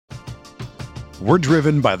We're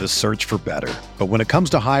driven by the search for better. But when it comes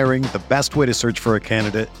to hiring, the best way to search for a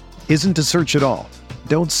candidate isn't to search at all.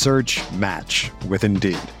 Don't search, match with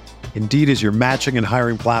Indeed. Indeed is your matching and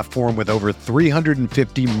hiring platform with over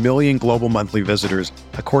 350 million global monthly visitors,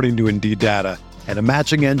 according to Indeed data, and a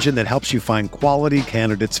matching engine that helps you find quality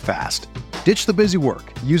candidates fast. Ditch the busy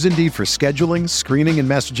work. Use Indeed for scheduling, screening, and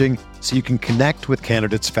messaging so you can connect with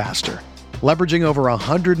candidates faster. Leveraging over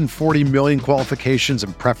 140 million qualifications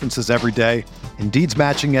and preferences every day, Indeed's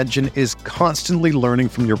matching engine is constantly learning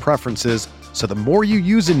from your preferences, so the more you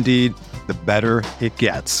use Indeed, the better it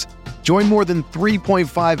gets. Join more than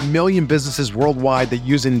 3.5 million businesses worldwide that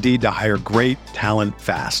use Indeed to hire great talent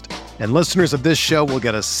fast. And listeners of this show will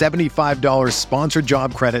get a $75 sponsored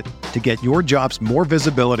job credit to get your jobs more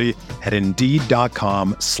visibility at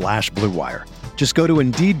Indeed.com/Blue Wire. Just go to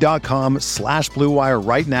Indeed.com/Blue Wire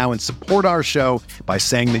right now and support our show by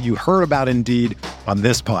saying that you heard about Indeed on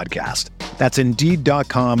this podcast. That's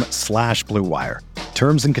Indeed.com/Blue Wire.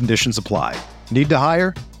 Terms and conditions apply. Need to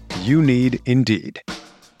hire? You need Indeed.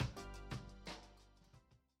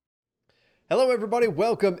 Hello, everybody.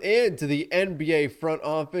 Welcome into the NBA Front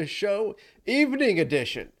Office Show, Evening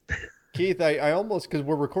Edition. Keith, I almost, because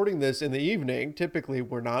we're recording this in the evening. Typically,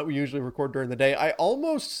 we're not. We usually record during the day. I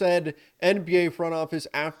almost said NBA Front Office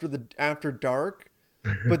after dark,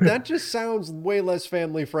 but that just sounds way less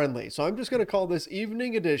family friendly. So I'm just going to call this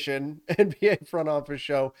Evening Edition NBA Front Office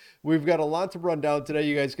Show. We've got a lot to run down today.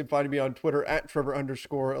 You guys can find me on Twitter at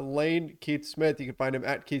Trevor_Lane. Keith Smith. You can find him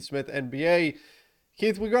at Keith Smith NBA.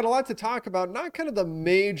 Keith, we've got a lot to talk about, not kind of the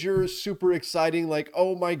major, super exciting, like,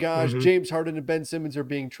 oh my gosh, James Harden and Ben Simmons are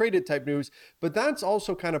being traded type news, but that's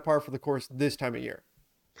also kind of par for the course this time of year.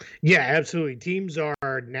 Yeah, absolutely. Teams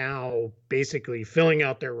are now basically filling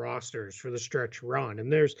out their rosters for the stretch run.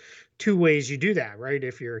 And there's two ways you do that, right?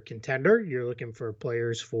 If you're a contender, you're looking for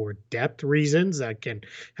players for depth reasons that can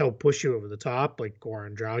help push you over the top, like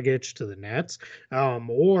Goran Dragic to the Nets.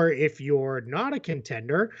 Or if you're not a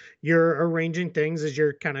contender, you're arranging things as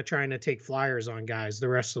you're kind of trying to take flyers on guys the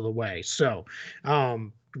rest of the way. So,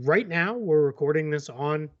 right now, we're recording this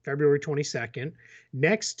on February 22nd.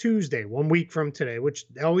 Next Tuesday, 1 week from today, which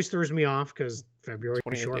always throws me off because February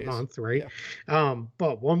is a short month, right? Yeah.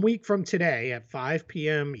 But 1 week from today at 5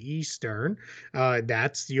 p.m. Eastern,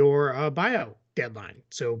 that's your buyout deadline.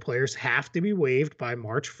 So players have to be waived by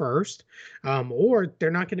March 1st, or they're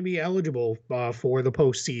not going to be eligible for the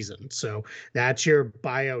postseason. So that's your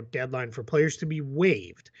buyout deadline for players to be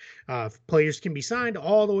waived. Players can be signed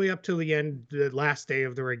all the way up to the last day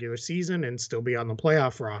of the regular season and still be on the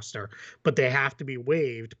playoff roster, but they have to be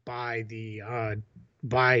waived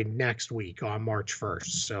by next week on March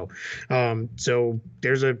 1st. So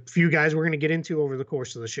there's a few guys we're going to get into over the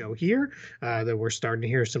course of the show here that we're starting to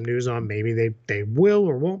hear some news on. Maybe they will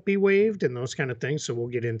or won't be waived and those kind of things. So we'll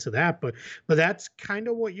get into that. But that's kind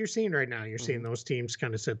of what you're seeing right now. You're seeing those teams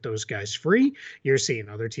kind of set those guys free. You're seeing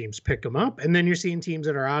other teams pick them up. And then you're seeing teams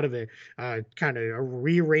that are out of it kind of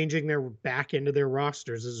rearranging their back into their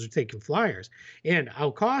rosters as they're taking flyers. And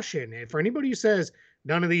I'll caution, for anybody who says,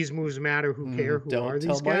 none of these moves matter. Who care? Who are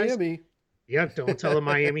these guys? Miami. Yep, don't tell the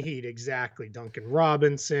Miami Heat. Exactly. Duncan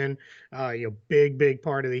Robinson, big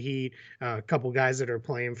part of the Heat. A couple guys that are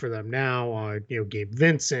playing for them now. Gabe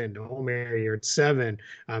Vincent, Omer Yurtseven,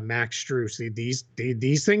 Max Strus.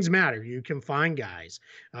 These things matter. You can find guys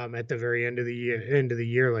at the very end of the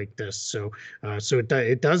year like this. So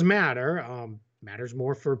it does matter. Matters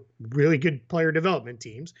more for really good player development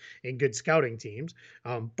teams and good scouting teams.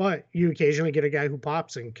 But you occasionally get a guy who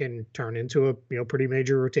pops and can turn into a pretty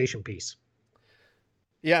major rotation piece.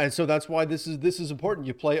 Yeah, and so that's why this is important.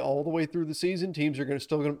 You play all the way through the season. Teams are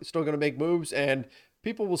still going to make moves, and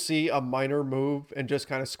people will see a minor move and just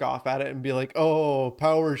kind of scoff at it and be like, "Oh,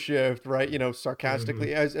 power shift," right?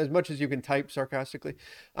 Sarcastically, as much as you can type sarcastically,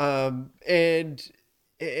 and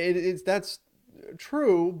that's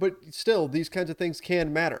true, but still, these kinds of things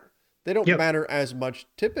can matter. They don't matter as much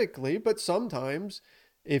typically, but sometimes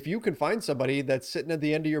if you can find somebody that's sitting at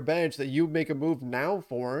the end of your bench that you make a move now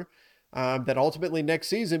for, that ultimately next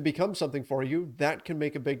season becomes something for you, that can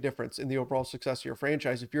make a big difference in the overall success of your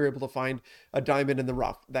franchise. If you're able to find a diamond in the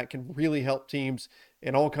rough, that can really help teams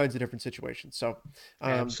in all kinds of different situations. So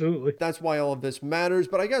absolutely, that's why all of this matters.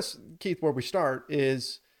 But I guess, Keith, where we start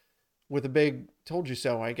is with a big told you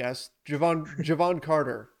so, I guess. Javon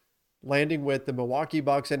Carter landing with the Milwaukee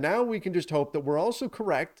Bucks. And now we can just hope that we're also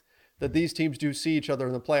correct that these teams do see each other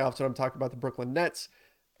in the playoffs. And I'm talking about the Brooklyn Nets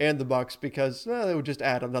and the Bucks, because it would just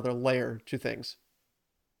add another layer to things.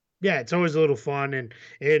 Yeah, it's always a little fun. And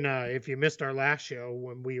if you missed our last show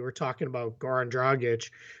when we were talking about Goran Dragic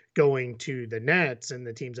going to the Nets and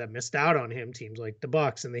the teams that missed out on him, teams like the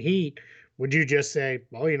Bucks and the Heat, would you just say,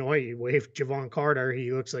 well, you know what, you wave Javon Carter,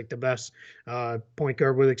 he looks like the best point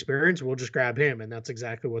guard with experience, we'll just grab him, and that's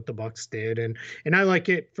exactly what the Bucks did. And I like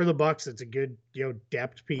it for the Bucks. It's a good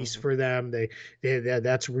depth piece for them.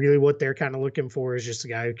 That's really what they're kind of looking for, is just a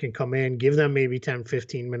guy who can come in, give them maybe 10,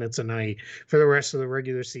 15 minutes a night for the rest of the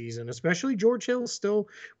regular season. Especially George Hill still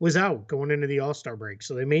was out going into the All-Star break,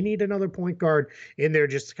 so they may need another point guard in there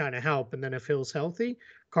just to kind of help. And then if Hill's healthy,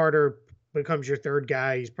 Carter becomes your third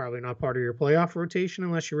guy. He's probably not part of your playoff rotation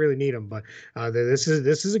unless you really need him. But this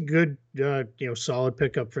is a good solid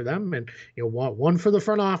pickup for them, and one for the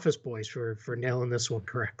front office boys for nailing this one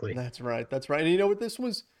correctly. That's right. That's right. And you know what, this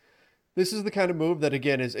is the kind of move that,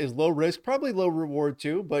 again, is low risk, probably low reward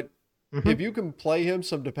too. But if you can play him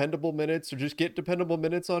some dependable minutes, or just get dependable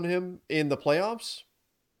minutes on him in the playoffs,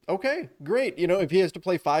 okay, great. If he has to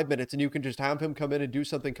play 5 minutes and you can just have him come in and do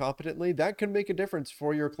something competently, that can make a difference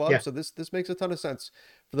for your club. Yeah. So this makes a ton of sense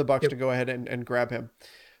for the Bucks to go ahead and grab him.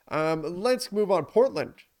 Let's move on.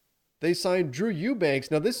 Portland. They signed Drew Eubanks.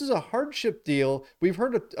 Now, this is a hardship deal. We've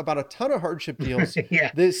heard about a ton of hardship deals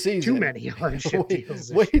this season. Too many hardship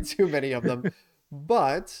deals. Way too many of them.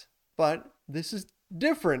 But this is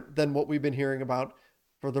different than what we've been hearing about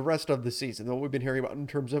for the rest of the season, what we've been hearing about in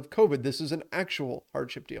terms of COVID. This is an actual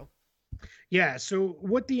hardship deal. Yeah, so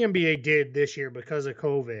what the NBA did this year because of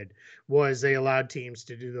COVID was they allowed teams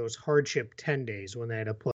to do those hardship 10 days when they had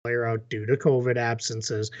a player out due to COVID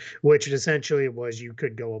absences, which essentially was you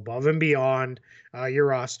could go above and beyond your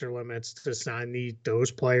roster limits to sign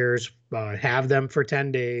those players, have them for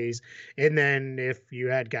 10 days. And then if you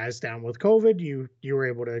had guys down with COVID, you were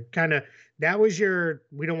able to kind of, that was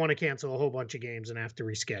we don't want to cancel a whole bunch of games and have to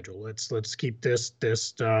reschedule. Let's keep this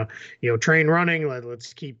train running.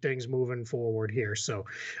 Let's keep things moving forward here. So,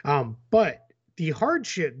 but the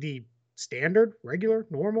hardship, the standard, regular,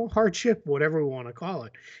 normal hardship, whatever we want to call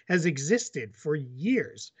it, has existed for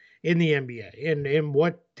years in the NBA. And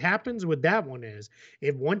what happens with that one is,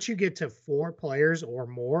 if once you get to 4 players or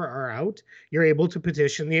more are out, you're able to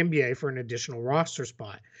petition the NBA for an additional roster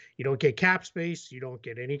spot. You don't get cap space. You don't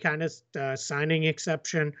get any kind of signing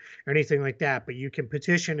exception or anything like that, but you can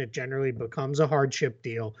petition. It generally becomes a hardship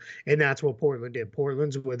deal. And that's what Portland did.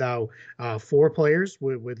 Portland's without 4 players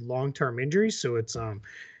with long-term injuries. So it's,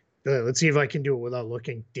 let's see if I can do it without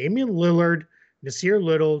looking. Damian Lillard, Nasir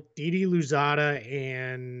Little, Didi Louzada,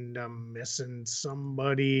 and I'm missing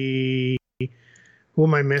somebody. Who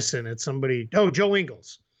am I missing? It's somebody. Oh, Joe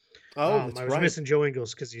Ingles. Oh, that's right. I was missing Joe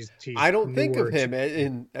Ingles because he's I don't think of him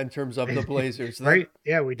in terms of the Blazers. Right?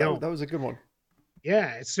 Yeah, we don't. That was a good one.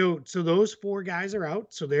 Yeah, so those 4 guys are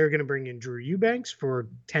out. So they're going to bring in Drew Eubanks for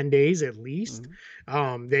 10 days at least.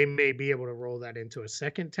 Mm-hmm. They may be able to roll that into a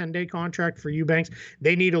second 10-day contract for Eubanks.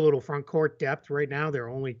 They need a little front court depth right now. They're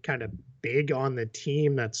only kind of big on the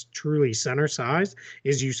team that's truly center sized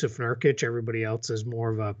is Yusuf Nurkic. Everybody else is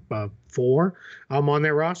more of a 4 on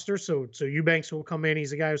their roster. So Eubanks will come in.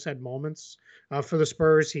 He's a guy who's had moments for the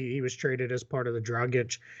Spurs. He was traded as part of the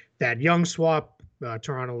Dragic, that young swap.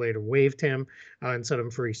 Toronto later waived him and set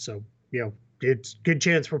him free. So, it's good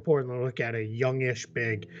chance for Portland to look at a youngish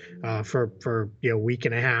big for week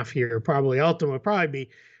and a half here. Probably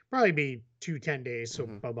be 2-10 days. So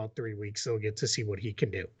about 3 weeks. They'll get to see what he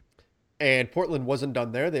can do. And Portland wasn't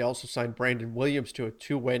done there. They also signed Brandon Williams to a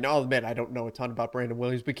 2-way. Now, I'll admit, I don't know a ton about Brandon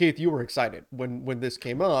Williams, but Keith, you were excited when this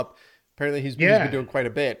came up. Apparently he's been doing quite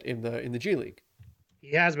a bit in the G League.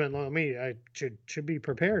 He has been. I should be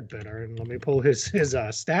prepared better, and let me pull his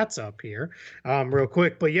stats up here real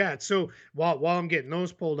quick. But yeah, so while I'm getting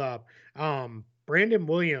those pulled up, Brandon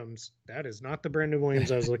Williams, that is not the Brandon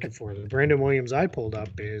Williams I was looking for. The Brandon Williams I pulled up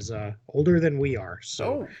is older than we are,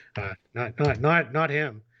 so not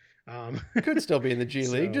him. Could still be in the G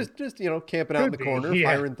League, just camping out in the corner,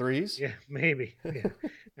 firing threes. Yeah, maybe.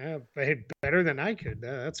 Yeah. Better than I could.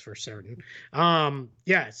 That's for certain.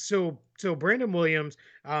 So Brandon Williams,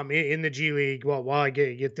 in the G League. While I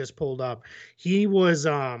get this pulled up, he was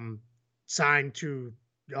signed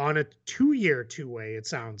on a 2-year 2-way. It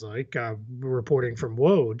sounds like reporting from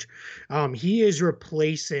Woj. He is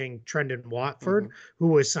replacing Trendon Watford, who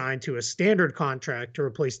was signed to a standard contract to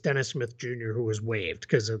replace Dennis Smith Jr., who was waived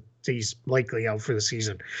because he's likely out for the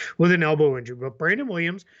season with an elbow injury. But Brandon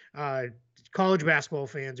Williams college basketball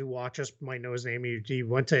fans who watch us might know his name. He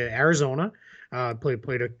went to Arizona,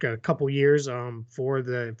 played a couple years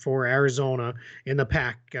for Arizona in the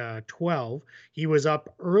Pac-12. He was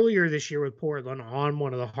up earlier this year with Portland on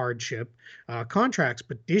one of the hardship contracts,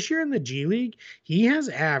 but this year in the G League, he has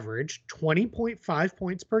averaged 20.5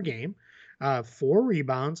 points per game, 4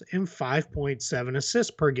 rebounds, and 5.7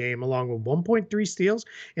 assists per game, along with 1.3 steals.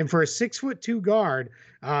 And for a 6'2" guard,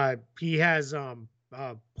 he has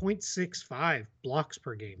 0.65 blocks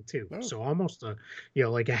per game too. Oh. So almost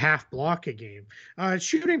like a half block a game.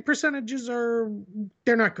 Shooting percentages they're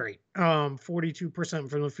not great. 42%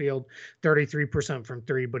 from the field, 33% from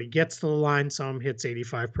three, but he gets to the line some, hits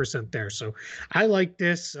 85% there. So I like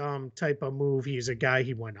this type of move. He's a guy,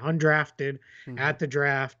 he went undrafted at the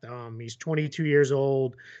draft. He's 22 years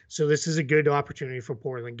old. So this is a good opportunity for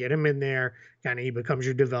Portland. Get him in there. Kind of he becomes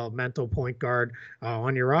your developmental point guard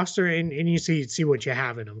on your roster, and you see what you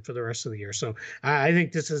have in him for the rest of the year. So I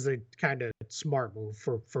think this is a kind of smart move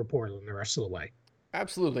for Portland the rest of the way.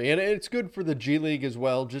 Absolutely, and it's good for the G League as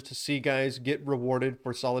well, just to see guys get rewarded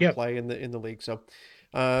for solid play in the league. So,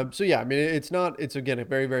 yeah, I mean, it's again a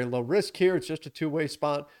very, very low risk here. It's just a two-way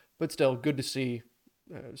spot, but still good to see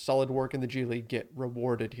solid work in the G League get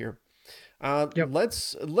rewarded here.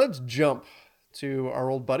 Let's jump to our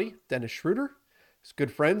old buddy Dennis Schroder. He's good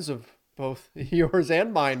friends of both yours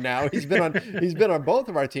and mine now. He's been on both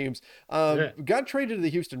of our teams. Got traded to the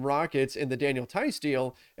Houston Rockets in the Daniel Tice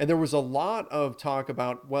deal, and there was a lot of talk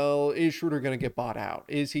about, well, is Schroder going to get bought out?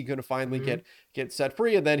 Is he going to finally get set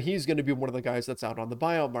free? And then he's going to be one of the guys that's out on the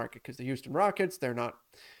buyout market, because the Houston Rockets, they're not,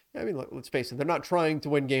 I mean, let's face it, they're not trying to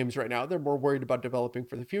win games right now. They're more worried about developing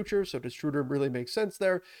for the future. So does Schroder really make sense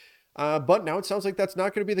there? But now it sounds like that's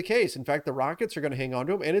not going to be the case. In fact, the Rockets are going to hang on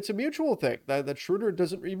to him, and it's a mutual thing that Schroder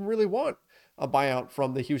doesn't even really want a buyout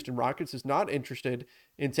from the Houston Rockets, is not interested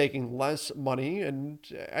in taking less money. And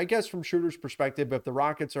I guess from Schroder's perspective, if the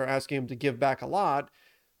Rockets are asking him to give back a lot,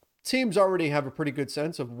 teams already have a pretty good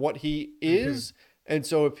sense of what he is. And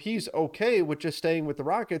so if he's okay with just staying with the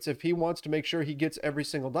Rockets, if he wants to make sure he gets every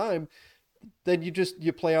single dime, then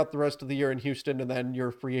you play out the rest of the year in Houston, and then you're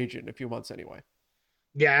a free agent in a few months anyway.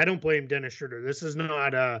 Yeah, I don't blame Dennis Schroder. This is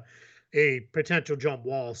not a potential jump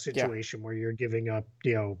wall situation where you're giving up,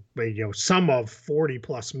 sum of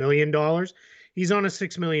 $40+ million. He's on a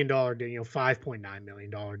 $6 million deal, $5.9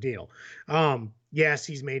 million deal. Yes,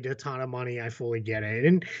 he's made a ton of money. I fully get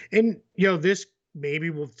it. And this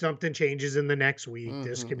maybe something changes in the next week.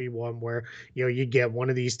 This could be one where, you get one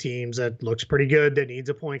of these teams that looks pretty good, that needs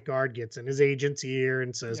a point guard, gets in his agent's ear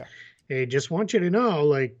and says, hey, just want you to know,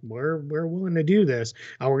 like, we're willing to do this.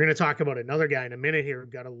 We're going to talk about another guy in a minute here who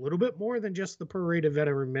got a little bit more than just the prorated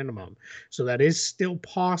veteran minimum. So that is still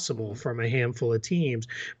possible from a handful of teams.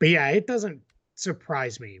 But yeah, it doesn't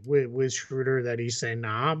surprise me with Schroder that he's saying,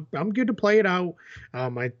 nah, I'm good to play it out.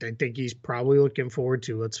 I think he's probably looking forward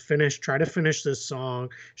to, try to finish this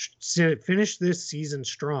finish this season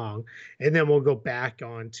strong, and then we'll go back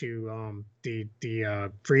on to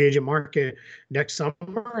the free agent market next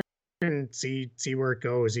summer and see where it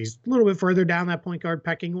goes. He's a little bit further down that point guard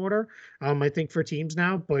pecking order, I think, for teams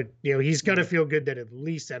now, but he's got to feel good that at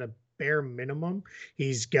least at a bare minimum,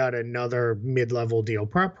 he's got another mid-level deal,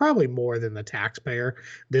 probably more than the taxpayer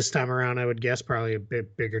this time around. I would guess probably a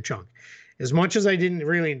bit bigger chunk. As much as I didn't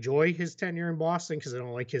really enjoy his tenure in Boston because I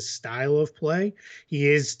don't like his style of play, he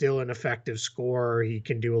is still an effective scorer. He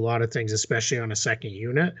can do a lot of things, especially on a second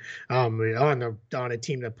unit, on a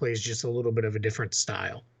team that plays just a little bit of a different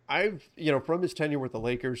style. From his tenure with the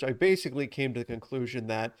Lakers, I basically came to the conclusion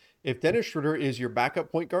that if Dennis Schroder is your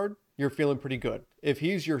backup point guard, you're feeling pretty good. If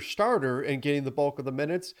he's your starter and getting the bulk of the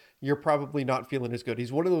minutes, you're probably not feeling as good.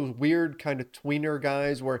 He's one of those weird kind of tweener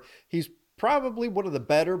guys where he's probably one of the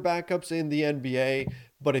better backups in the NBA,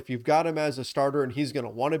 but if you've got him as a starter and he's going to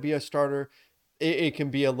want to be a starter, it can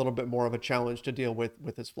be a little bit more of a challenge to deal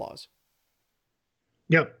with his flaws.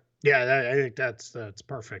 Yep. Yeah, I think that's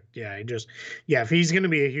perfect. Yeah, if he's going to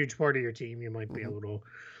be a huge part of your team, you might be a little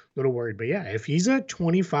worried. But yeah, if he's a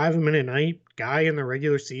 25 a minute night guy in the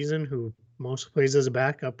regular season who mostly plays as a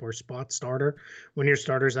backup or spot starter, when your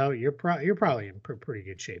starter's out, you're probably in pretty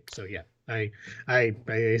good shape. So yeah, I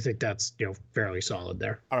think that's fairly solid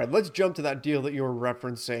there. All right, let's jump to that deal that you were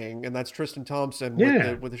referencing, and that's Tristan Thompson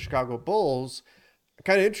with the Chicago Bulls.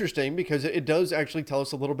 Kind of interesting because it does actually tell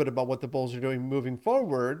us a little bit about what the Bulls are doing moving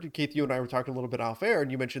forward. Keith, you and I were talking a little bit off air,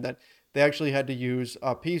 and you mentioned that they actually had to use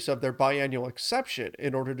a piece of their biannual exception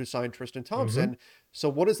in order to sign Tristan Thompson. So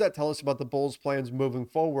what does that tell us about the Bulls' plans moving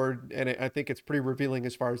forward? And I think it's pretty revealing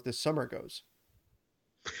as far as this summer goes.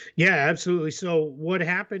 Yeah, absolutely. So what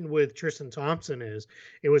happened with Tristan Thompson is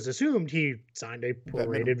it was assumed he signed a Vet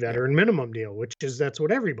minimum. prorated veteran minimum deal, which is that's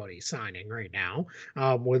what everybody's signing right now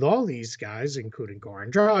with all these guys, including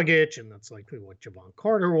Goran Dragic, and that's likely what Javon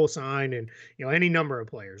Carter will sign, and any number of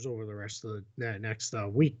players over the rest of the next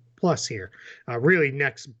week plus here, really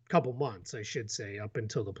next couple months, I should say, up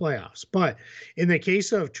until the playoffs. But in the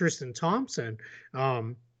case of Tristan Thompson,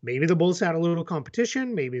 maybe the Bulls had a little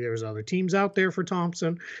competition. Maybe there was other teams out there for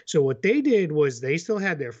Thompson. So what they did was they still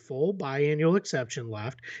had their full biannual exception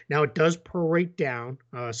left. Now it does prorate down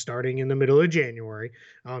starting in the middle of January.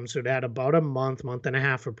 So it had about a month and a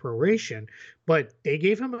half of proration, but they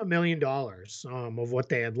gave him $1 million of what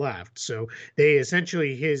they had left. So they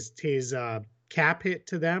essentially his cap hit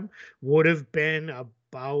to them would have been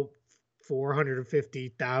about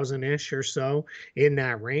 450,000 ish or so in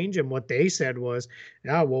that range. And what they said was,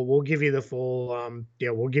 yeah, well, we'll give you the full,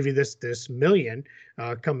 we'll give you this million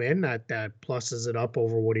come in that pluses it up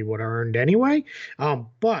over what he would have earned anyway.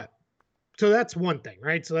 But so that's one thing,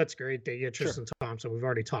 right? So that's great. They get Tristan Thompson. We've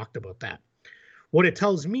already talked about that. What it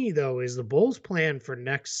tells me though is the Bulls' plan for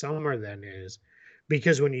next summer then is,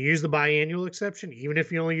 because when you use the biannual exception, even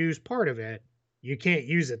if you only use part of it, you can't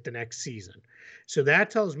use it the next season. So that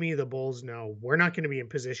tells me the Bulls know we're not going to be in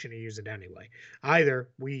position to use it anyway. Either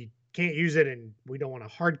we can't use it and we don't want to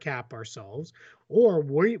hard cap ourselves, or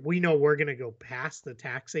we know we're going to go past the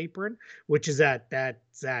tax apron, which is at that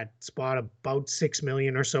spot about 6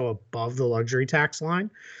 million or so above the luxury tax line.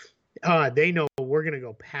 They know we're going to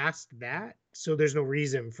go past that. So there's no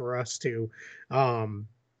reason for us to,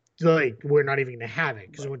 we're not even going to have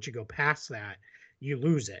it, because once you go past that, you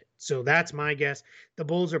lose it. So that's my guess. The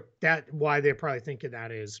Bulls are why they're probably thinking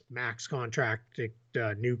that is max contract,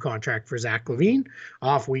 new contract for Zach LaVine.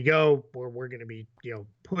 Off we go. We're going to be,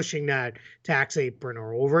 pushing that tax apron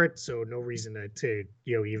or over it. So no reason to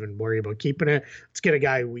even worry about keeping it. Let's get a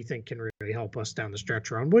guy who we think can really help us down the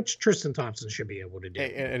stretch run, which Tristan Thompson should be able to do.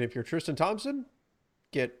 Hey, and if you're Tristan Thompson,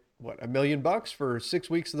 get what, $1 million for 6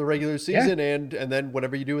 weeks of the regular season, and then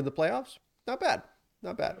whatever you do in the playoffs. Not bad,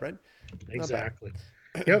 right? Exactly.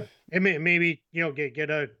 Yep. And maybe get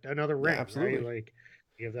another ring. Yeah, absolutely. Right? Like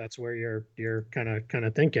if that's where you're kind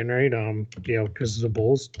of thinking, right? Because the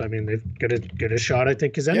Bulls, I mean, they've got a shot, I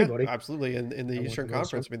think, as anybody. Yeah, absolutely. In the Eastern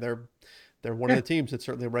Conference, I mean, they're one of the teams that's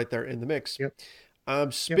certainly right there in the mix.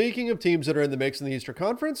 Yep. Speaking of teams that are in the mix in the Eastern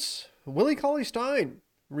Conference, Willie Cauley-Stein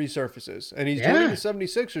resurfaces, and he's joining the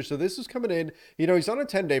 76ers. So this is coming in. He's on a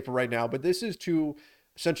 10-day for right now, but this is to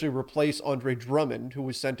essentially replace Andre Drummond, who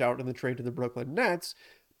was sent out in the trade to the Brooklyn Nets.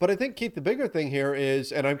 But I think, Keith, the bigger thing here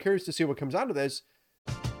is, and I'm curious to see what comes out of this.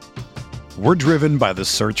 We're driven by the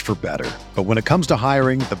search for better. But when it comes to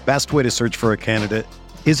hiring, the best way to search for a candidate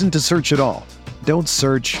isn't to search at all. Don't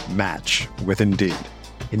search, match with Indeed.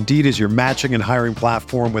 Indeed is your matching and hiring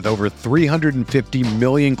platform with over 350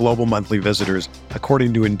 million global monthly visitors,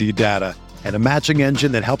 according to Indeed data, and a matching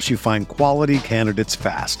engine that helps you find quality candidates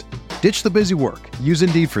fast. Ditch the busy work. Use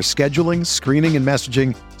Indeed for scheduling, screening, and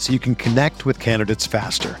messaging so you can connect with candidates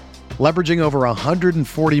faster. Leveraging over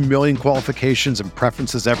 140 million qualifications and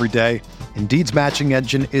preferences every day, Indeed's matching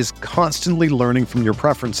engine is constantly learning from your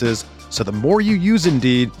preferences, so the more you use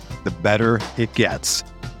Indeed, the better it gets.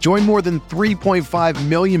 Join more than 3.5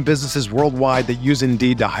 million businesses worldwide that use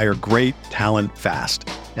Indeed to hire great talent fast.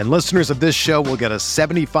 And listeners of this show will get a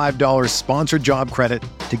 $75 sponsored job credit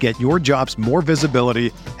to get your jobs more visibility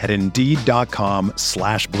at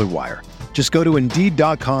Indeed.com/Blue Wire. Just go to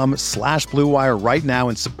Indeed.com/Blue Wire right now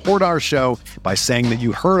and support our show by saying that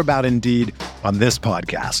you heard about Indeed on this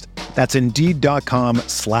podcast. That's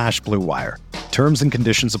Indeed.com/Blue Wire. Terms and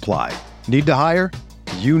conditions apply. Need to hire?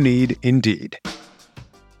 You need Indeed.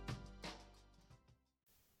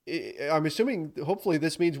 I'm assuming, hopefully,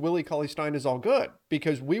 this means Willie Cauley-Stein is all good,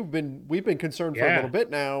 because we've been concerned for a little bit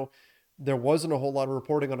now. There wasn't a whole lot of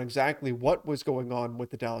reporting on exactly what was going on with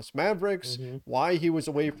the Dallas Mavericks, why he was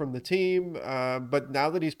away from the team. But now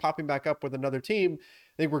that he's popping back up with another team,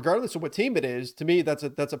 I think regardless of what team it is, to me, that's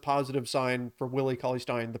a positive sign for Willie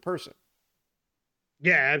Cauley-Stein, the person.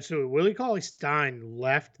 Yeah, absolutely. Willie Cauley-Stein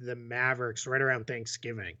left the Mavericks right around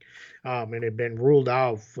Thanksgiving, and had been ruled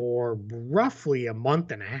out for roughly a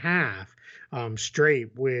month and a half straight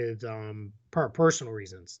with personal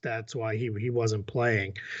reasons. That's why he wasn't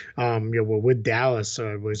playing. With Dallas,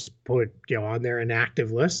 was put on their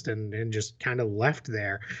inactive list and just kind of left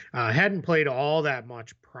there. Hadn't played all that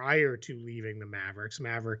much prior to leaving the Mavericks.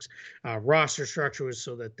 Roster structure was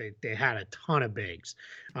so that they had a ton of bigs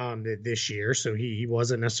this year, so he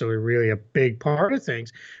wasn't necessarily really a big part of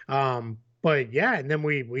things. But yeah, and then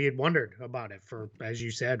we had wondered about it for, as you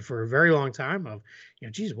said, for a very long time of,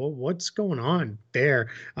 geez, well, what's going on there?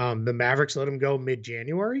 The Mavericks let him go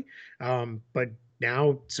mid-January, but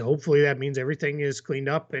now, so hopefully that means everything is cleaned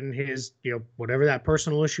up and his, whatever that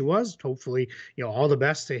personal issue was, hopefully, all the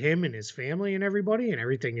best to him and his family and everybody, and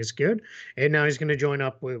everything is good. And now he's going to join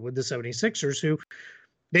up with the 76ers, who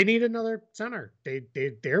they need another center.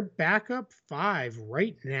 Their backup five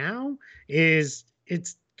right now it's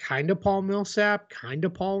kind of Paul Millsap, kind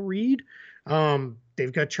of Paul Reed.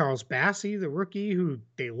 They've got Charles Bassey, the rookie, who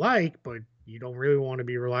they like, but you don't really want to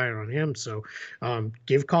be relying on him. So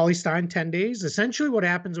give Cauley Stein 10 days. Essentially what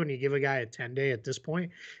happens when you give a guy a 10-day at this point,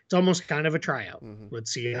 it's almost kind of a tryout.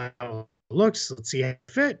 Let's see how it looks. Let's see how it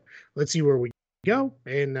fit. Let's see where we go.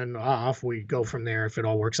 And then off we go from there. If it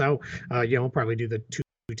all works out, probably do the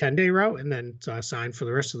 10-day route and then sign for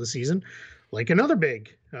the rest of the season, like another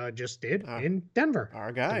big just did in Denver.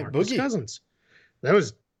 Our guy, DeMarcus Boogie Cousins.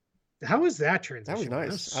 How was that transition? That was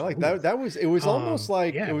nice. I like that. It was almost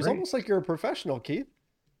like almost like you're a professional, Keith.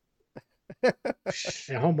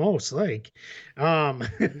 Almost like so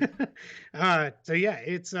yeah,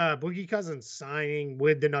 it's Boogie Cousins signing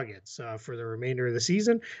with the Nuggets for the remainder of the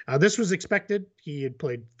season. This was expected. He had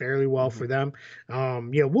played fairly well for them.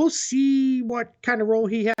 We'll see what kind of role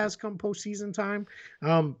he has come postseason time.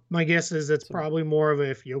 My guess is it's probably more of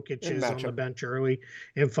a, if Jokic is on the bench early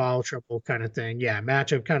in foul trouble kind of thing. Yeah,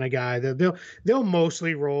 matchup kind of guy. They'll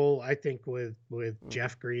mostly roll, I think, with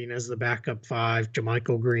Jeff Green as the backup five,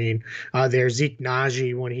 JaMychal Green. There's Zeke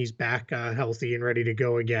Naji when he's back healthy and ready to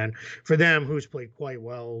go again for them, who's played quite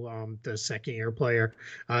well, the second-year player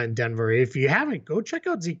in Denver. If you haven't, go check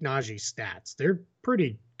out Zeke Naji's stats. They're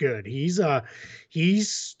pretty good. He's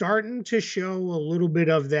starting to show a little bit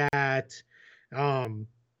of that.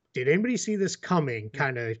 Did anybody see this coming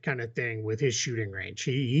kind of thing with his shooting range?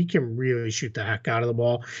 He can really shoot the heck out of the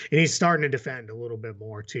ball, and he's starting to defend a little bit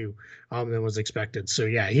more too than was expected. So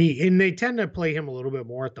yeah, they tend to play him a little bit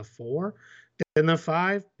more at the 4 than the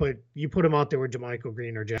 5, but you put him out there with JaMychal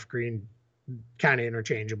Green or Jeff Green, kind of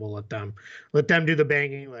interchangeable. Let them do the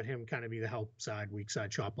banging. Let him kind of be the help side, weak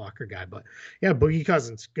side shot blocker guy. But yeah, Boogie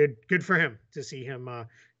Cousins, good for him to see him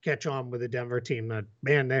catch on with the Denver team. That,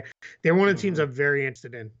 man, they're one of the teams I'm very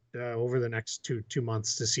interested in over the next two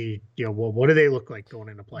months to see, what do they look like going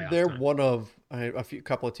into playoffs. They're one of a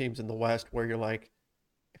couple of teams in the West where you're like,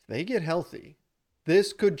 if they get healthy,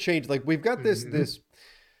 this could change. Like, we've got this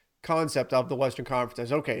concept of the Western Conference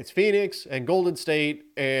as, okay, it's Phoenix and Golden State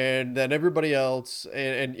and then everybody else,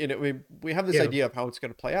 and we have this idea of how it's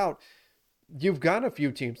going to play out. You've got a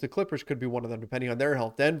few teams. The Clippers could be one of them depending on their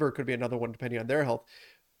health. Denver could be another one depending on their health.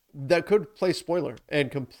 That could play spoiler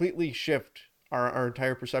and completely shift our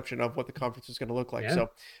entire perception of what the conference is going to look like. So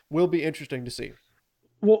will be interesting to see.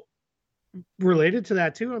 Well, related to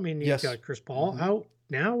that too, I mean, you've got Chris Paul out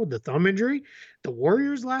now with the thumb injury. The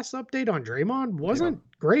Warriors' last update on Draymond wasn't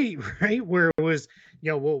great, right? Where it was,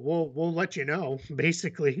 we'll let you know,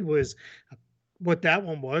 basically was what that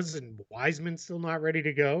one was, and Wiseman's still not ready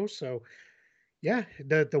to go. So yeah,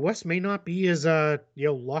 the West may not be as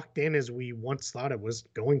locked in as we once thought it was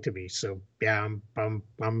going to be. So yeah,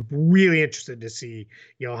 I'm really interested to see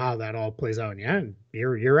how that all plays out. And yeah, and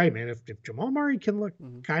you're right, man. If Jamal Murray can look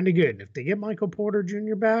kind of good, if they get Michael Porter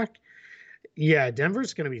Jr. back, yeah,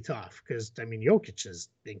 Denver's going to be tough because I mean Jokic is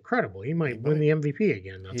incredible. He might win the MVP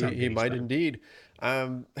again. That's he might indeed.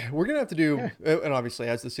 We're gonna have to do, and obviously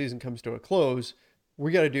as the season comes to a close,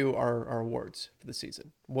 we got to do our awards for the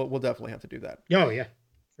season. We'll definitely have to do that. Oh yeah,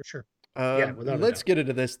 for sure. Let's get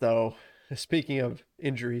into this though. Speaking of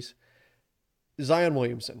injuries, Zion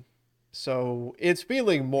Williamson. So it's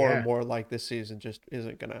feeling more and more like this season just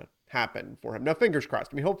isn't gonna happen for him. Now, fingers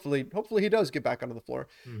crossed. I mean, hopefully he does get back onto the floor.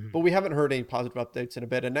 But we haven't heard any positive updates in a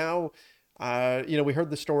bit. And now, we heard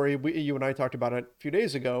the story. You and I talked about it a few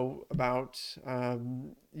days ago about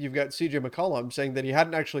you've got CJ McCollum saying that he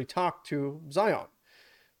hadn't actually talked to Zion,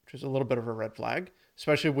 which is a little bit of a red flag,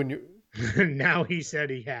 especially when you. Now he said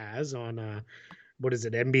he has on what is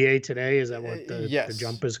it, NBA Today? Is that what the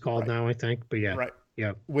jump is called now? I think, but yeah, right,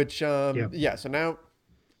 yeah. Which So now,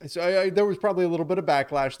 there was probably a little bit of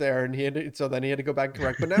backlash there, and then he had to go back and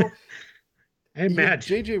correct. But now, I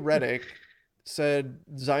imagine JJ Redick said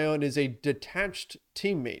Zion is a detached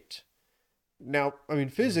teammate. Now, I mean,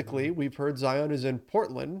 physically, we've heard Zion is in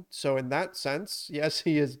Portland. So in that sense, yes,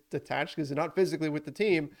 he is detached because he's not physically with the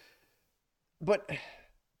team. But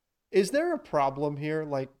is there a problem here?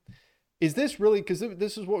 Like, is this really, because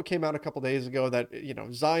this is what came out a couple days ago that,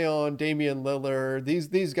 Zion, Damian Lillard,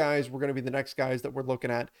 these guys were going to be the next guys that we're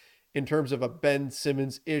looking at. in terms of a Ben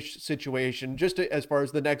Simmons-ish situation, just as far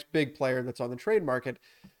as the next big player that's on the trade market,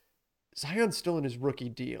 Zion's still in his rookie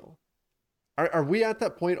deal. Are we at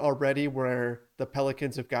that point already where the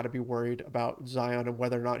Pelicans have got to be worried about Zion and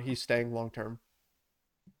whether or not he's staying long term?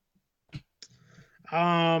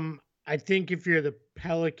 I think if you're the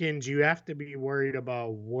Pelicans, you have to be worried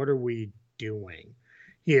about what are we doing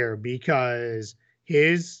here, because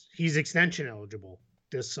he's extension eligible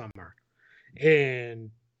this summer.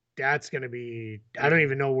 And that's going to be, I don't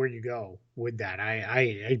even know where you go with that.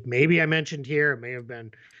 I maybe I mentioned here, it may have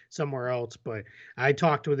been somewhere else, but I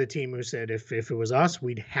talked with a team who said if it was us,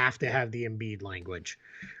 we'd have to have the Embiid language,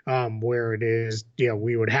 where it is,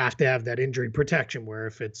 we would have to have that injury protection where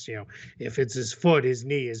if it's his foot, his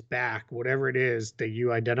knee, his back, whatever it is that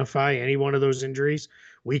you identify, any one of those injuries,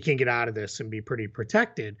 we can get out of this and be pretty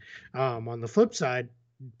protected. On the flip side,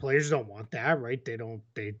 players don't want that, right? They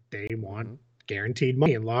want guaranteed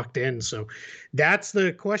money and locked in. So that's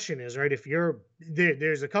the question is, right? If you're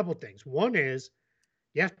there's a couple things. One is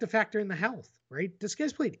you have to factor in the health, right? This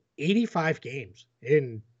guy's played 85 games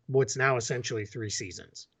in what's now essentially 3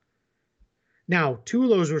 seasons. Now, 2 of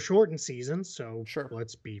those were shortened seasons, so sure,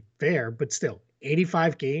 let's be fair, but still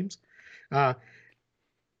 85 games. Now,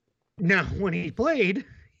 when he played,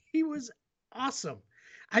 he was awesome.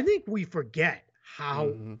 I think we forget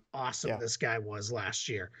how awesome this guy was last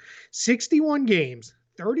year. 61 games,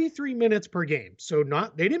 33 minutes per game. So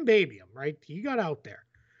they didn't baby him, right? He got out there.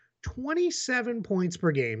 27 points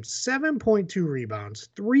per game, 7.2 rebounds,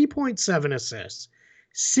 3.7 assists,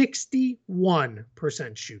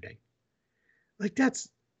 61% shooting. Like that's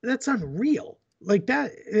unreal. Like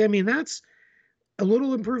that, I mean, that's a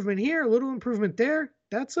little improvement here, a little improvement there.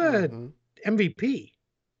 That's a MVP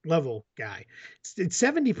level guy. It's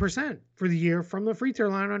 70% for the year from the free throw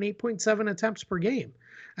line on 8.7 attempts per game.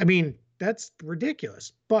 I mean, that's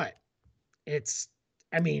ridiculous. But if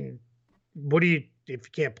you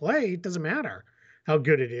can't play, it doesn't matter how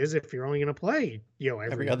good it is if you're only going to play,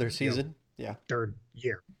 every other season, third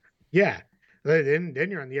year. Yeah. Then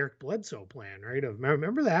you're on the Eric Bledsoe plan, right?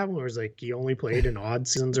 Remember that one where it was like he only played in odd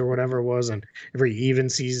seasons or whatever it was, and every even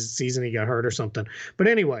season he got hurt or something. But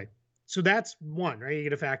anyway, so that's one, right? You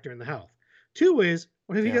get a factor in the health. 2 is,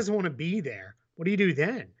 what if he doesn't want to be there? What do you do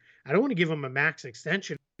then? I don't want to give him a max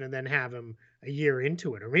extension and then have him a year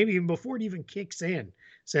into it, or maybe even before it even kicks in,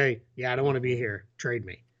 say, I don't want to be here. Trade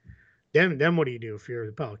me. Then what do you do if you're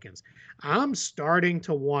the Pelicans? I'm starting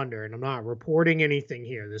to wonder, and I'm not reporting anything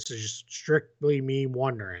here. This is just strictly me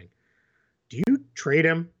wondering. Do you trade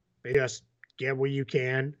him? Just get what you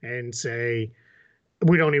can and say,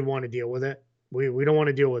 we don't even want to deal with it. We don't want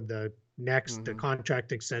to deal with the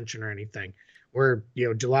contract extension or anything. Where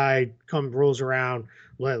July rolls around,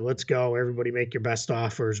 let's go. Everybody make your best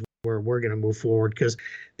offers. We're going to move forward because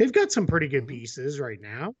they've got some pretty good pieces right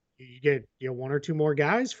now. You get 1 or 2 more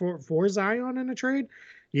guys for Zion in a trade,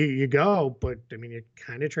 you go. But I mean, you're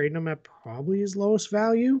kind of trading him at probably his lowest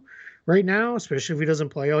value right now, especially if he doesn't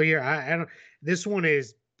play all year. I don't. This one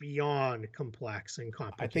is beyond complex and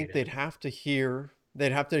complicated. I think they'd have to hear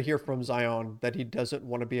from Zion that he doesn't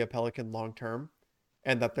want to be a Pelican long term,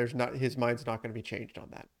 and that his mind's not going to be changed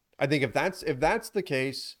on that. I think if that's the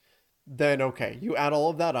case, then okay, you add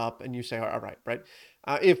all of that up and you say, all right.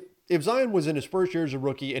 If Zion was in his first year as a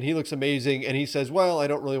rookie and he looks amazing and he says, well, I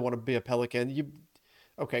don't really want to be a Pelican, you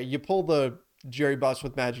pull the Jerry Buss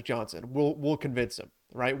with Magic Johnson. We'll convince him,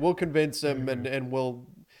 right? We'll convince him and we'll,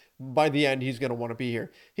 by the end, he's going to want to be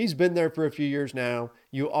here. He's been there for a few years now.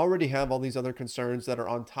 You already have all these other concerns that are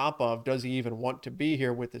on top of, does he even want to be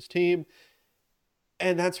here with his team?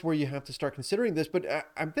 And that's where you have to start considering this. But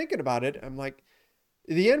I'm thinking about it. I'm like,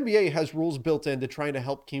 the NBA has rules built in to trying to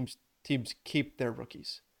help teams keep their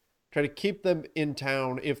rookies. Try to keep them in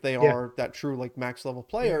town if they are that true like max level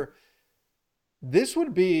player. This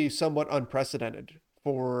would be somewhat unprecedented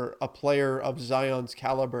for a player of Zion's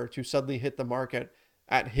caliber to suddenly hit the market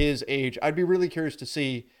at his age. I'd be really curious to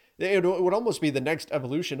see. It would almost be the next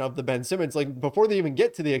evolution of the Ben Simmons. Like before they even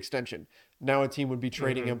get to the extension, now a team would be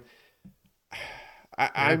trading him.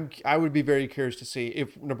 I would be very curious to see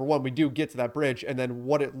if, number one, we do get to that bridge, and then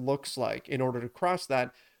what it looks like in order to cross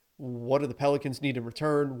that. What do the Pelicans need in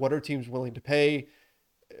return? What are teams willing to pay?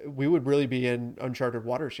 We would really be in uncharted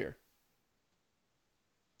waters here.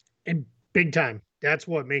 And big time. That's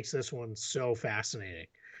what makes this one so fascinating,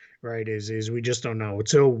 right? Is we just don't know.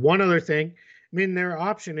 So one other thing, I mean, their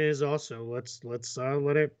option is also let's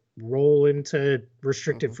let it roll into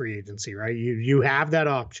restricted free agency, right? You have that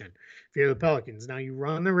option if you're the Pelicans. Now you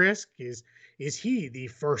run the risk. Is he the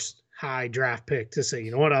first high draft pick to say,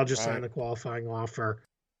 you know what, I'll just sign the qualifying offer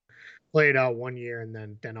play it out 1 year,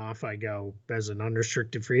 and then off I go as an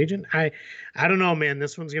unrestricted free agent. I don't know, man.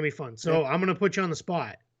 This one's gonna be fun. So I'm gonna put you on the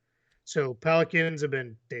spot. So Pelicans have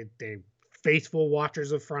been they faithful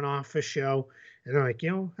watchers of front office show, and they're like,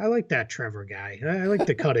 I like that Trevor guy. I like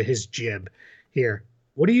the cut of his jib here.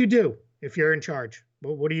 What do you do if you're in charge?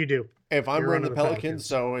 What do you do? If I'm running the Pelicans,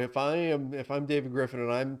 so if I'm David Griffin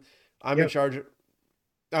and I'm in charge,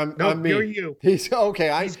 I'm me. You're you. He's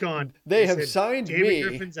okay. He's gone. They have signed David me.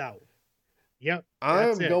 Griffin's out. Yep.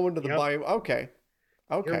 I'm going to the buyout. Okay.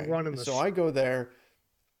 You're running the so I go there.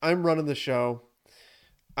 I'm running the show.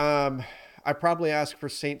 I probably ask for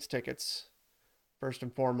Saints tickets first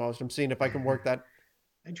and foremost. I'm seeing if I can work that.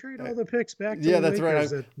 I trade all the picks back to yeah, the that's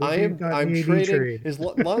Lakers right. I'm trading. Is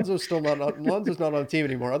Lonzo's still not on? Lonzo's not on the team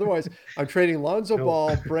anymore. Otherwise, I'm trading Lonzo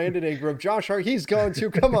Ball, Brandon Ingram, Josh Hart. He's gone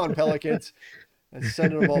too. Come on, Pelicans. I'm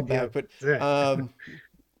sending them all back. But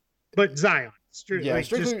Zion. Strictly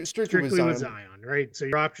with Zion, right? So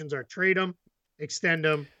your options are trade them, extend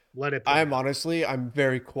them, let it play. I'm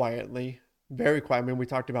very quiet. I mean, we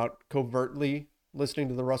talked about covertly listening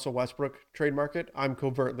to the Russell Westbrook trade market. I'm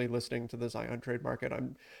covertly listening to the Zion trade market.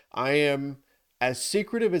 I am as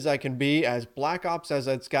secretive as I can be, as black ops as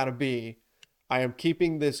it's got to be. I am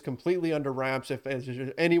keeping this completely under wraps if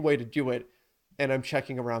there's any way to do it. And I'm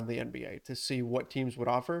checking around the NBA to see what teams would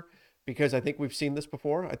offer, because I think we've seen this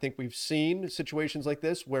before. I think we've seen situations like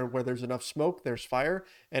this where there's enough smoke, there's fire,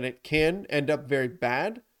 and it can end up very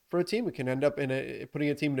bad for a team. It can end up putting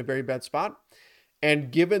a team in a very bad spot.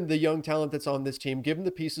 And given the young talent that's on this team, given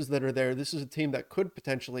the pieces that are there, this is a team that could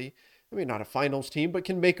potentially, I mean, not a finals team, but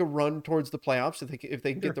can make a run towards the playoffs if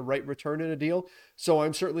they can get the right return in a deal. So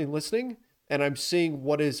I'm certainly listening, and I'm seeing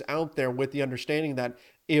what is out there with the understanding that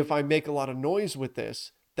if I make a lot of noise with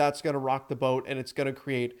this, that's going to rock the boat, and it's going to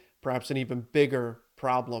create perhaps an even bigger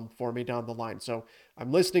problem for me down the line. So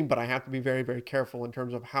I'm listening, but I have to be very, very careful in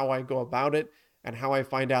terms of how I go about it and how I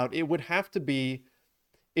find out. It would have to be,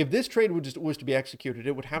 if this trade was to be executed,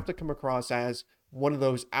 it would have to come across as one of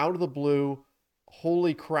those out of the blue,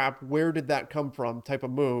 holy crap, where did that come from type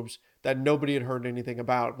of moves that nobody had heard anything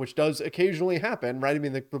about, which does occasionally happen, right? I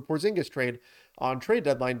mean, the Porzingis trade on trade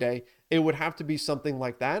deadline day, it would have to be something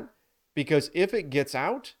like that, because if it gets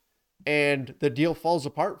out and the deal falls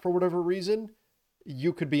apart for whatever reason,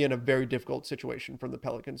 you could be in a very difficult situation from the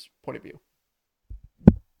Pelicans' point of view.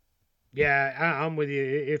 Yeah, I'm with you.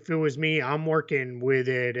 If it was me, I'm working with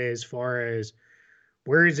it as far as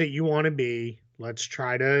where is it you want to be? Let's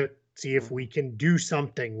try to see if we can do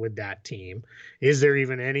something with that team. Is there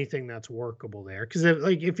even anything that's workable there? Because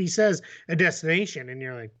if he says a destination and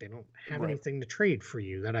you're like, they don't have anything to trade for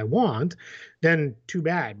you that I want, then too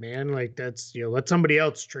bad, man. Like that's, let somebody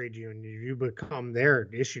else trade you and you become their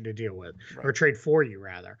issue to deal with, or trade for you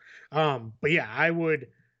rather. But yeah,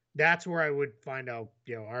 that's where I would find out,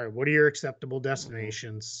 all right, what are your acceptable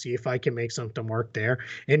destinations? See if I can make something work there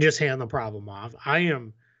and just hand the problem off. I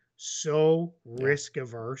am so risk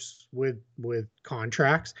averse with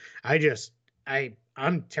contracts.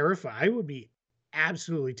 I'm terrified. I would be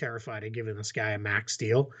absolutely terrified of giving this guy a max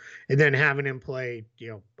deal and then having him play,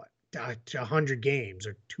 100 games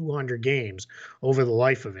or 200 games over the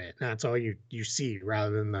life of it. That's all you see,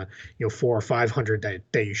 rather than the 400 or 500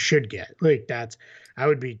 that you should get. Like I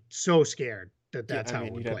would be so scared that's how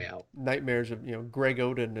it would play out. Nightmares of Greg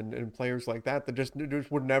Oden and players like that just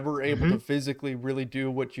were never able to physically really do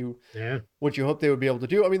what you hope they would be able to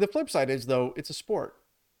do. I mean, the flip side is, though, it's a sport.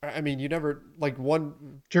 I mean, you never, like,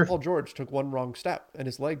 Paul George took one wrong step and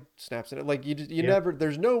his leg snaps in it. Like you never,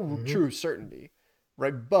 there's no true certainty,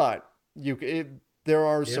 right? But there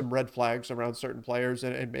are some red flags around certain players,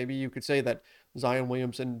 and maybe you could say that Zion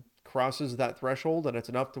Williamson crosses that threshold, and it's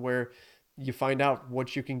enough to where you find out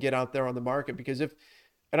what you can get out there on the market. Because I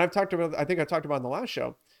think I talked about in the last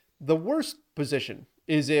show, the worst position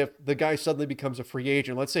is if the guy suddenly becomes a free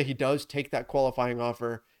agent. Let's say he does take that qualifying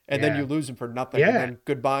offer, and then you lose him for nothing. And then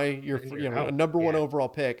goodbye, you're a number one overall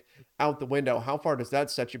pick out the window. How far does that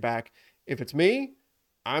set you back? If it's me,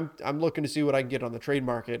 I'm looking to see what I can get on the trade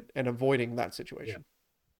market and avoiding that situation.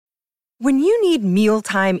 When you need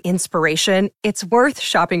mealtime inspiration, it's worth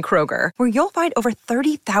shopping Kroger, where you'll find over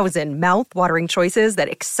 30,000 mouth-watering choices that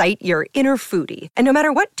excite your inner foodie. And no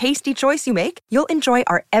matter what tasty choice you make, you'll enjoy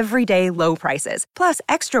our everyday low prices, plus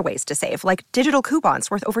extra ways to save, like digital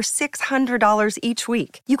coupons worth over $600 each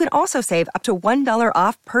week. You can also save up to $1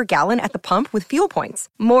 off per gallon at the pump with fuel points.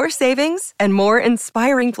 More savings and more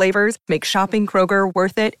inspiring flavors make shopping Kroger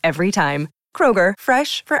worth it every time. Kroger,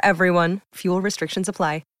 fresh for everyone. Fuel restrictions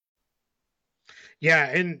apply. Yeah,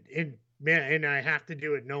 and I have to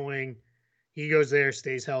do it knowing, he goes there,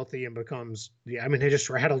 stays healthy, and becomes, I mean, they just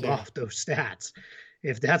rattled off those stats.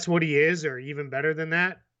 If that's what he is, or even better than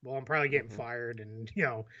that, well, I'm probably getting fired. And,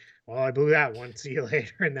 well, I blew that one. See you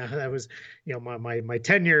later. And that was, my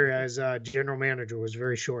tenure as general manager was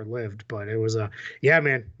very short lived, but it was yeah,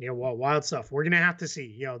 man, wild stuff. We're going to have to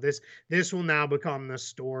see, this will now become the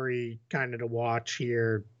story kind of to watch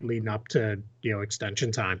here leading up to,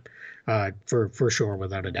 extension time, for sure,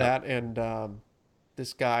 without a doubt. That and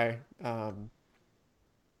this guy,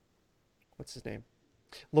 what's his name?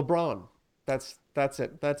 LeBron. That's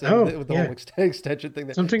it. That's it. Oh, With the whole extension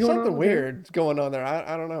thing. Something Weird going on there.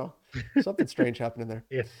 I don't know. Something strange happening there.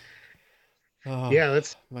 Yeah. Oh, Yeah,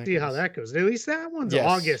 let's my see how goodness. that goes. At least that one's Yes,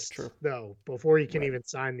 August, true. though, before you can Right. even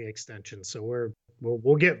sign the extension. So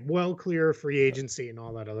we'll get well clear free agency and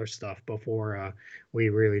all that other stuff before we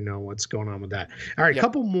really know what's going on with that. All right, a Yep.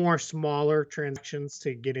 couple more smaller transactions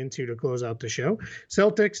to get into to close out the show.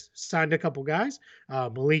 Celtics signed a couple guys,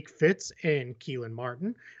 Malik Fitz and Keelan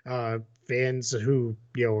Martin. Fans who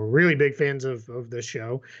are really big fans of the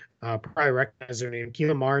show probably recognize their name.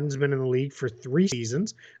 Keelan Martin's been in the league for 3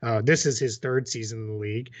 seasons. This is his 3rd season in the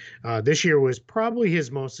league. This year was probably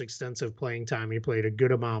his most extensive playing time. He played a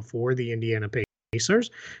good amount for the Indiana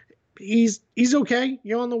Pacers. He's okay,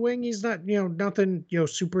 on the wing. He's not, nothing,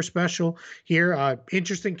 super special here.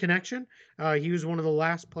 Interesting connection. He was one of the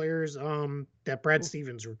last players that Brad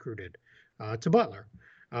Stevens recruited to Butler.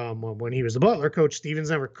 When he was the Butler coach, Stevens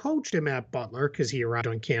never coached him at Butler because he arrived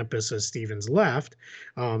on campus as Stevens left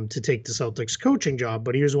to take the Celtics coaching job,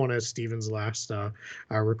 but he was one of Stevens' last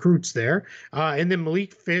recruits there. And then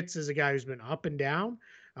Malik Fitz is a guy who's been up and down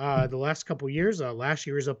the last couple of years. Last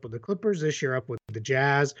year was up with the Clippers, this year up with the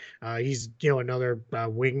Jazz. He's another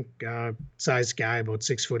wing sized guy, about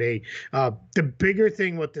 6'8". The bigger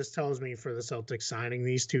thing what this tells me for the Celtics signing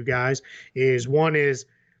these 2 guys is, one is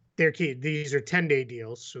these are 10-day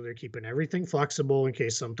deals, so they're keeping everything flexible in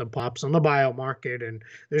case something pops on the buyout market and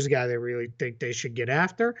there's a guy they really think they should get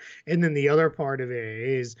after. And then the other part of it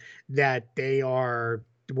is that they are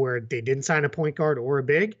where they didn't sign a point guard or a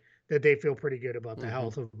big, that they feel pretty good about the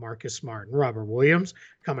health of Marcus Smart and Robert Williams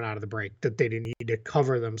coming out of the break, that they didn't need to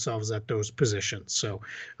cover themselves at those positions. So,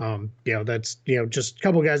 that's, just a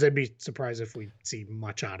couple of guys I'd be surprised if we see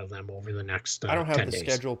much out of them over the next I don't have 10 the days.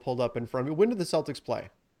 schedule pulled up in front of me. When did the Celtics play?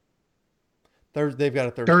 They've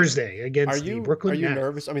got a Thursday against the Brooklyn Nets. Are you Nets.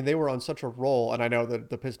 nervous? I mean, they were on such a roll, and I know that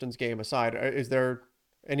the Pistons game aside, is there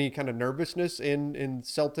any kind of nervousness in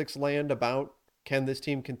Celtics land about, can this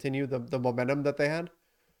team continue the momentum that they had?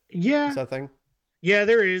 Yeah. Is that a thing? Yeah,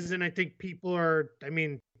 there is. And I think people are, I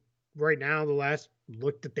mean, right now, the last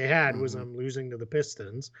look that they had was losing to the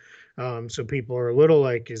Pistons. So people are a little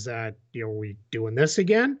like, is that, are we doing this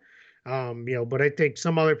again? But I think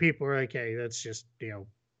some other people are like, hey, that's just,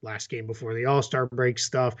 last game before the All-Star break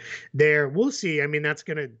stuff there. We'll see. I mean, that's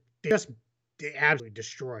going to just absolutely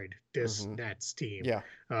destroyed this Nets team.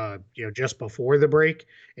 Yeah. Just before the break,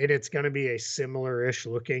 and it's going to be a similar-ish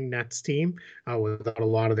looking Nets team without a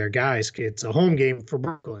lot of their guys. It's a home game for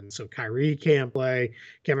Brooklyn, so Kyrie can't play.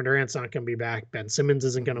 Kevin Durant's not going to be back. Ben Simmons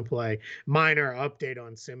isn't going to play. Minor update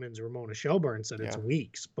on Simmons. Ramona Shelburne said it's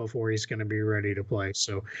weeks before he's going to be ready to play.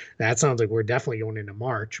 So that sounds like we're definitely going into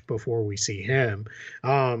March before we see him.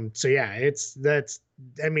 So yeah,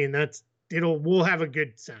 we'll have a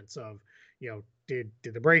good sense of, did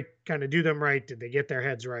the break kind of do them right? Did they get their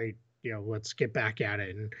heads right? Let's get back at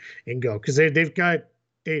it and go. Because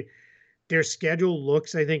their schedule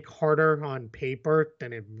looks, I think, harder on paper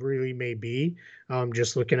than it really may be.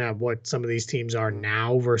 Just looking at what some of these teams are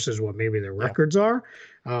now versus what maybe their records are.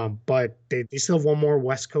 But they still have one more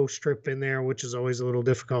West Coast trip in there, which is always a little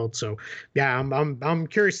difficult. So yeah, I'm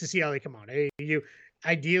curious to see how they come out. Hey,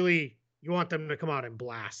 ideally you want them to come out and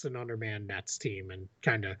blast an undermanned Nets team and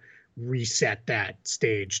kind of reset that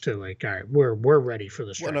stage to like, all right, we're ready for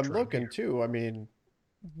the stretch. Well, and I'm looking too. I mean,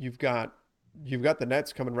 you've got the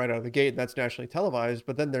Nets coming right out of the gate, and that's nationally televised.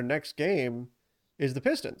 But then their next game is the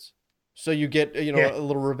Pistons, so you get a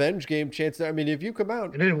little revenge game chance there. I mean, if you come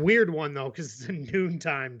out, and then a weird one though, because it's a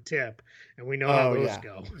noontime tip, and we know how those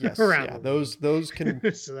go. Yes, around those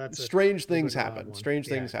can. So that's strange things happen. Strange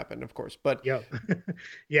things happen, of course. But yeah,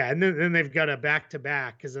 and then they've got a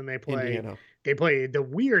back-to-back because then they play. Indiana. They play the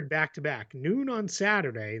weird back-to-back, noon on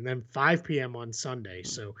Saturday and then 5 p.m. on Sunday.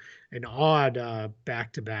 So an odd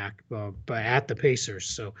back-to-back, but at the Pacers.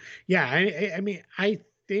 So, yeah, I mean, I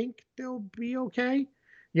think they'll be okay.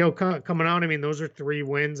 coming out, I mean, those are 3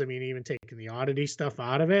 wins. I mean, even taking the oddity stuff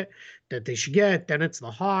out of it that they should get. Then it's the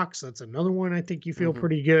Hawks. That's another one I think you feel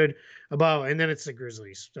pretty good about. And then it's the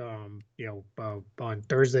Grizzlies, on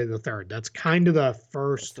Thursday the 3rd. That's kind of the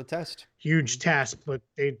first the test. Huge test, but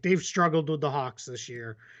they've struggled with the Hawks this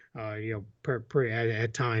year,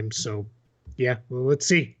 at times. So, yeah, well, let's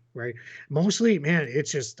see, right? Mostly, man,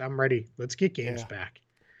 it's just I'm ready. Let's get games back.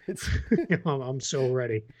 It's I'm so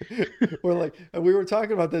ready. We were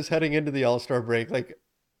talking about this heading into the All-Star break. Like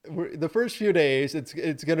the first few days, it's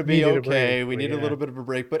going to be okay. We need a little bit of a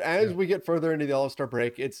break, but as we get further into the All-Star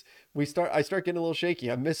break, I start getting a little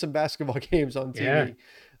shaky. I miss some basketball games on TV.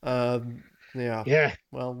 Yeah.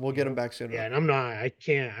 Well, we'll get them back soon. Yeah, and I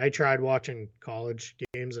can't. I tried watching college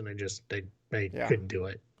games and I couldn't do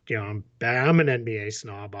it. I'm an NBA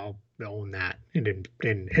snob. I'll own that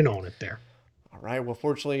and own it there. All right. Well,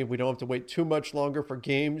 fortunately, we don't have to wait too much longer for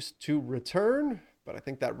games to return, but I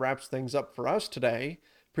think that wraps things up for us today.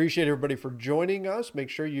 Appreciate everybody for joining us. Make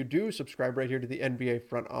sure you do subscribe right here to the NBA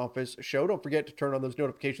Front Office Show. Don't forget to turn on those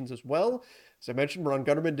notifications as well. As I mentioned, Ron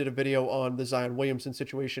Gunnerman did a video on the Zion Williamson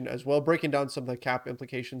situation as well, breaking down some of the cap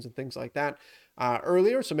implications and things like that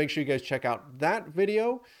earlier. So make sure you guys check out that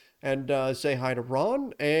video and say hi to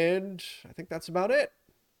Ron. And I think that's about it.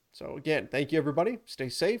 So again, thank you, everybody. Stay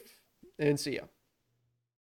safe and see ya.